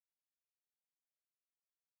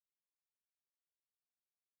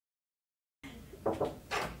Hello.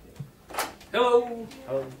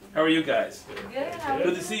 Hello. How are you guys? Good.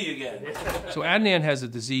 Good to see you again. So Adnan has a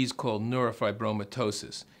disease called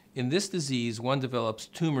neurofibromatosis. In this disease, one develops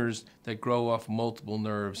tumors that grow off multiple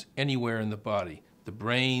nerves anywhere in the body: the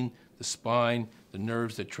brain, the spine, the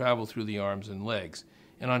nerves that travel through the arms and legs.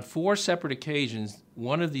 And on 4 separate occasions,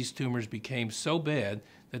 one of these tumors became so bad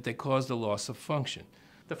that they caused a loss of function.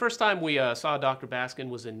 The first time we saw Dr. Baskin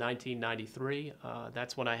was in 1993.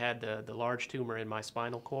 That's when I had the large tumor in my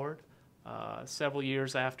spinal cord. Several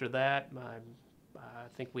years after that, I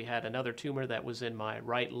think we had another tumor that was in my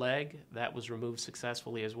right leg. That was removed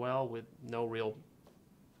successfully as well with no real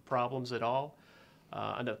problems at all.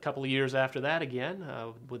 And a couple of years after that again,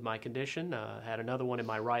 with my condition, had another one in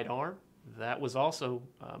my right arm. That was also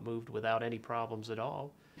moved without any problems at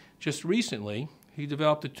all. Just recently, he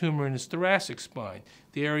developed a tumor in his thoracic spine,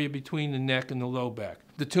 the area between the neck and the low back.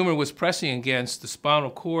 The tumor was pressing against the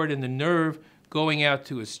spinal cord and the nerve going out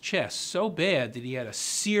to his chest so bad that he had a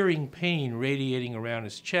searing pain radiating around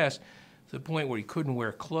his chest to the point where he couldn't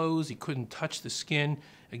wear clothes, he couldn't touch the skin,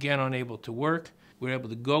 again unable to work. We were able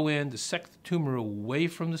to go in, dissect the tumor away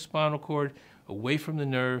from the spinal cord, away from the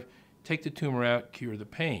nerve, take the tumor out, cure the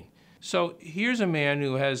pain. So here's a man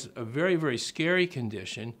who has a very, very scary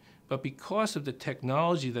condition, but because of the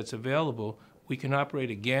technology that's available, we can operate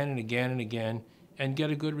again and again and again and get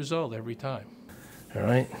a good result every time. All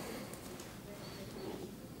right?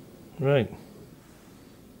 Right.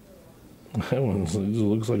 That one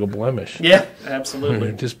looks like a blemish. Yeah, absolutely.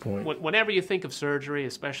 At this point. Whenever you think of surgery,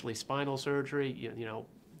 especially spinal surgery, you know,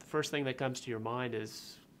 the first thing that comes to your mind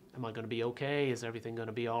is, am I going to be okay? Is everything going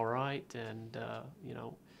to be all right? And, you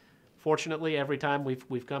know, fortunately, every time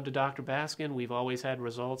we've come to Dr. Baskin, we've always had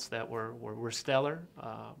results that were stellar.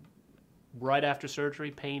 Right after surgery,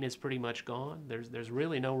 pain is pretty much gone. There's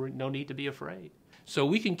really no need to be afraid. So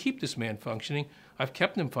we can keep this man functioning. I've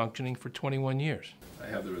kept him functioning for 21 years. I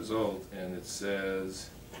have the result, and it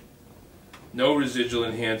says, no residual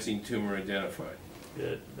enhancing tumor identified.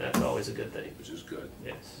 Good. That's always a good thing. Which is good.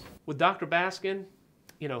 Yes. With Dr. Baskin,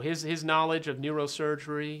 you know, his knowledge of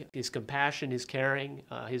neurosurgery, his compassion, his caring,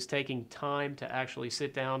 his taking time to actually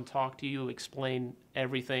sit down, talk to you, explain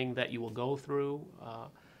everything that you will go through.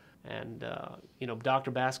 You know,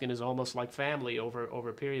 Dr. Baskin is almost like family over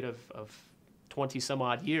a period of 20 some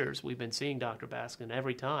odd years. We've been seeing Dr. Baskin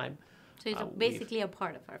every time. So he's basically a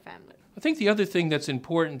part of our family. I think the other thing that's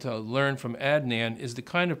important to learn from Adnan is the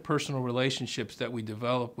kind of personal relationships that we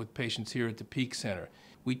develop with patients here at the Peak Center.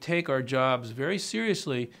 We take our jobs very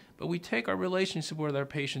seriously, but we take our relationship with our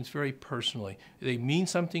patients very personally. They mean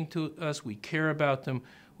something to us, we care about them,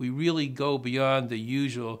 we really go beyond the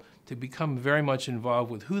usual to become very much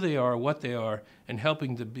involved with who they are, what they are, and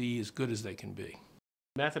helping to be as good as they can be.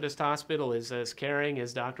 Methodist Hospital is as caring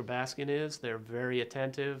as Dr. Baskin is. They're very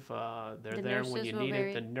attentive. They're there when you need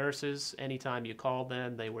it. The nurses, anytime you called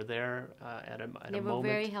them, they were there at a moment. They were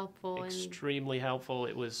very helpful. Extremely helpful.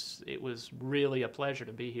 It was really a pleasure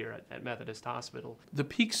to be here at Methodist Hospital. The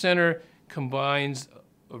Peak Center combines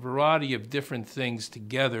a variety of different things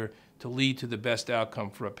together to lead to the best outcome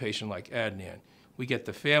for a patient like Adnan. We get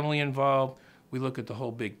the family involved. We look at the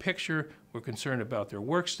whole big picture. We're concerned about their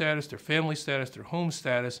work status, their family status, their home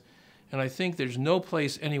status. And I think there's no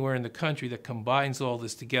place anywhere in the country that combines all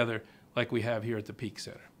this together like we have here at the Peak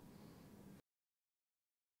Center.